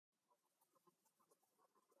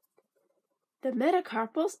The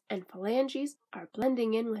metacarpals and phalanges are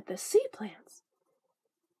blending in with the sea plants.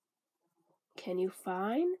 Can you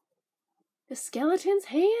find the skeleton's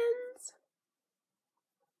hands?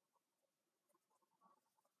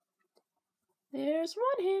 There's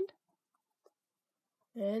one hand.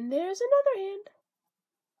 And there's another hand.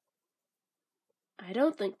 I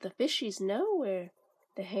don't think the fishies know where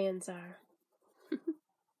the hands are.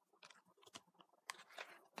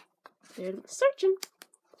 They're searching,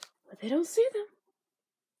 but they don't see them.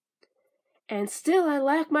 And still I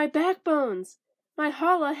lack my backbones, my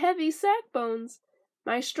hollow heavy sack bones,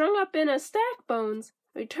 my strung up in a stack bones,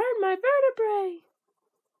 return my vertebrae.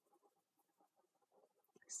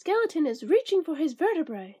 Skeleton is reaching for his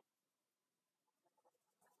vertebrae.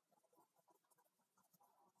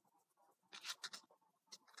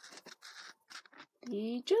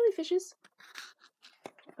 The jellyfishes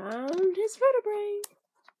found his vertebrae.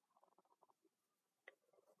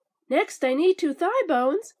 Next I need 2 thigh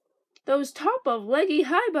bones, those top of leggy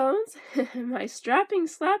high bones, my strapping,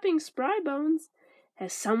 slapping, spry bones.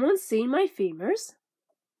 Has someone seen my femurs?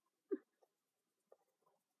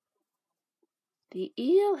 The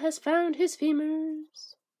eel has found his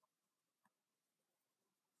femurs.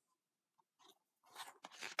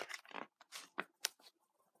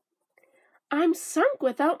 I'm sunk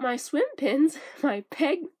without my swim pins, my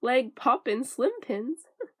peg leg poppin' slim pins,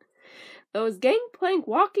 those gangplank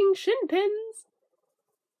walking shin pins,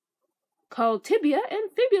 called tibia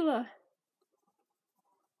and fibula.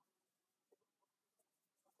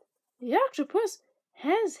 The octopus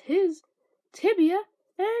has his tibia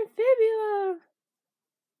and fibula.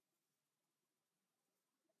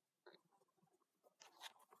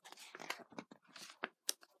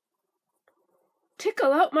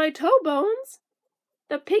 Tickle out my toe bones,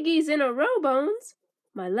 the piggies in a row bones,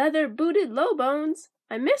 my leather-booted low bones,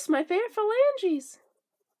 I miss my fair phalanges.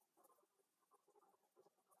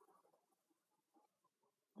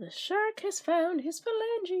 The shark has found his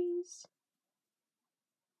phalanges,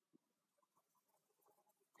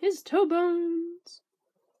 his toe bones.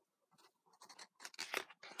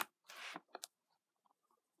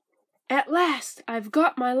 At last I've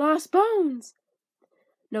got my lost bones.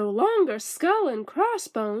 No longer skull and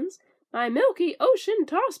crossbones, my milky ocean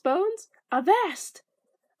toss bones, avast!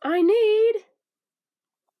 I need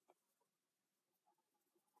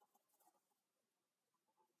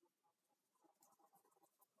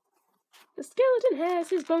the skeleton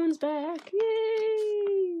has his bones back.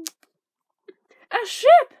 Yay! A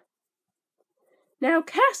ship! Now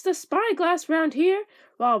cast a spyglass round here,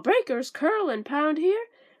 while breakers curl and pound here.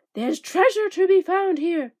 There's treasure to be found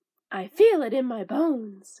here. I feel it in my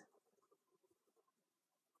bones.